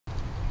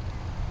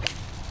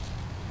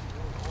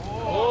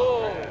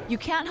You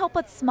can't help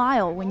but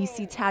smile when you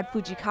see Tad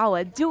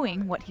Fujikawa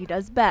doing what he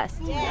does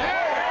best.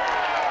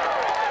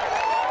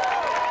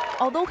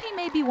 Although he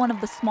may be one of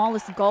the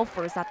smallest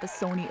golfers at the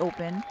Sony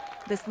Open,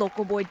 this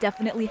local boy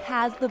definitely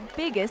has the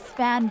biggest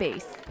fan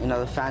base. You know,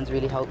 the fans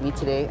really helped me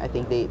today. I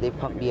think they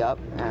pumped me up,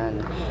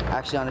 and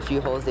actually on a few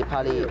holes they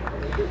probably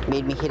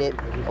made me hit it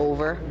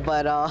over,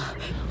 but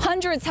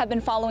Hundreds have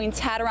been following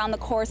Tad around the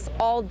course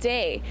all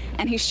day,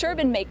 and he's sure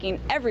been making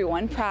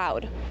everyone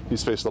proud.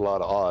 He's faced a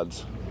lot of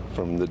odds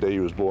from the day he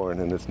was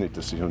born, and it's neat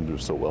to see him do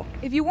so well.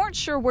 If you weren't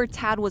sure where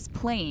Tad was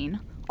playing,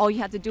 all you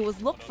had to do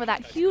was look for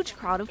that huge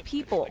crowd of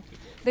people.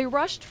 They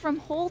rushed from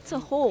hole to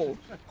hole,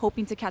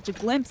 hoping to catch a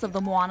glimpse of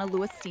the Moana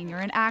Lewis Sr.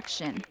 in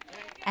action.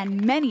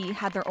 And many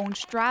had their own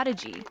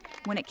strategy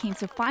when it came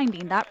to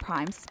finding that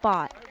prime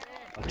spot.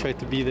 I tried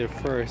to be there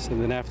first,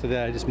 and then after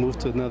that I just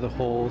moved to another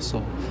hole, so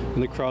when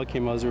the crowd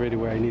came I was already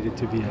where I needed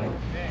to be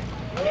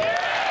at.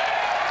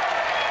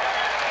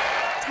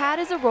 Tad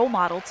is a role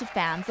model to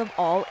fans of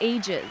all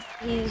ages.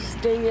 He's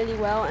doing really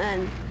well,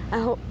 and I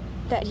hope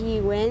that he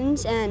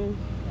wins and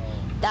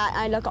that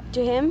I look up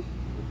to him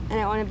and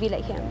I want to be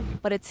like him.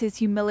 But it's his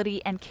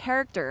humility and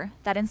character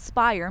that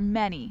inspire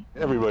many.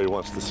 Everybody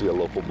wants to see a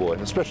local boy,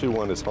 especially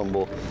one as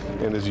humble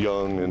and as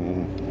young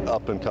and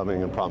up and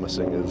coming and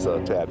promising as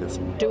Tad is.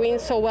 Doing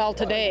so well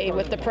today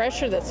with the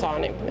pressure that's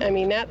on him, I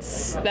mean, that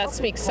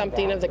speaks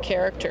something of the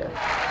character.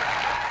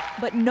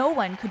 But no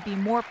one could be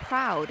more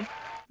proud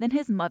than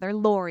his mother,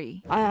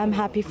 Lori. I'm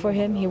happy for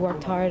him. He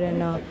worked hard,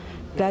 and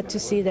glad to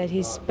see that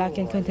he's back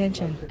in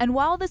contention. And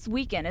while this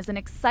weekend is an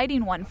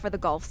exciting one for the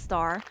golf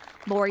star,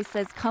 Lori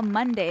says come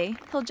Monday,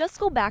 he'll just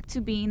go back to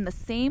being the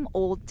same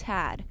old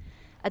Tad,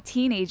 a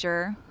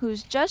teenager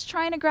who's just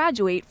trying to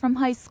graduate from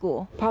high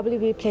school. Probably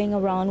be playing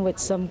around with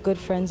some good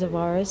friends of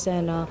ours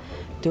and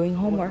doing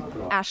homework.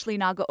 Ashley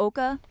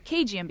Nagaoka,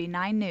 KGMB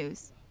 9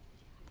 News.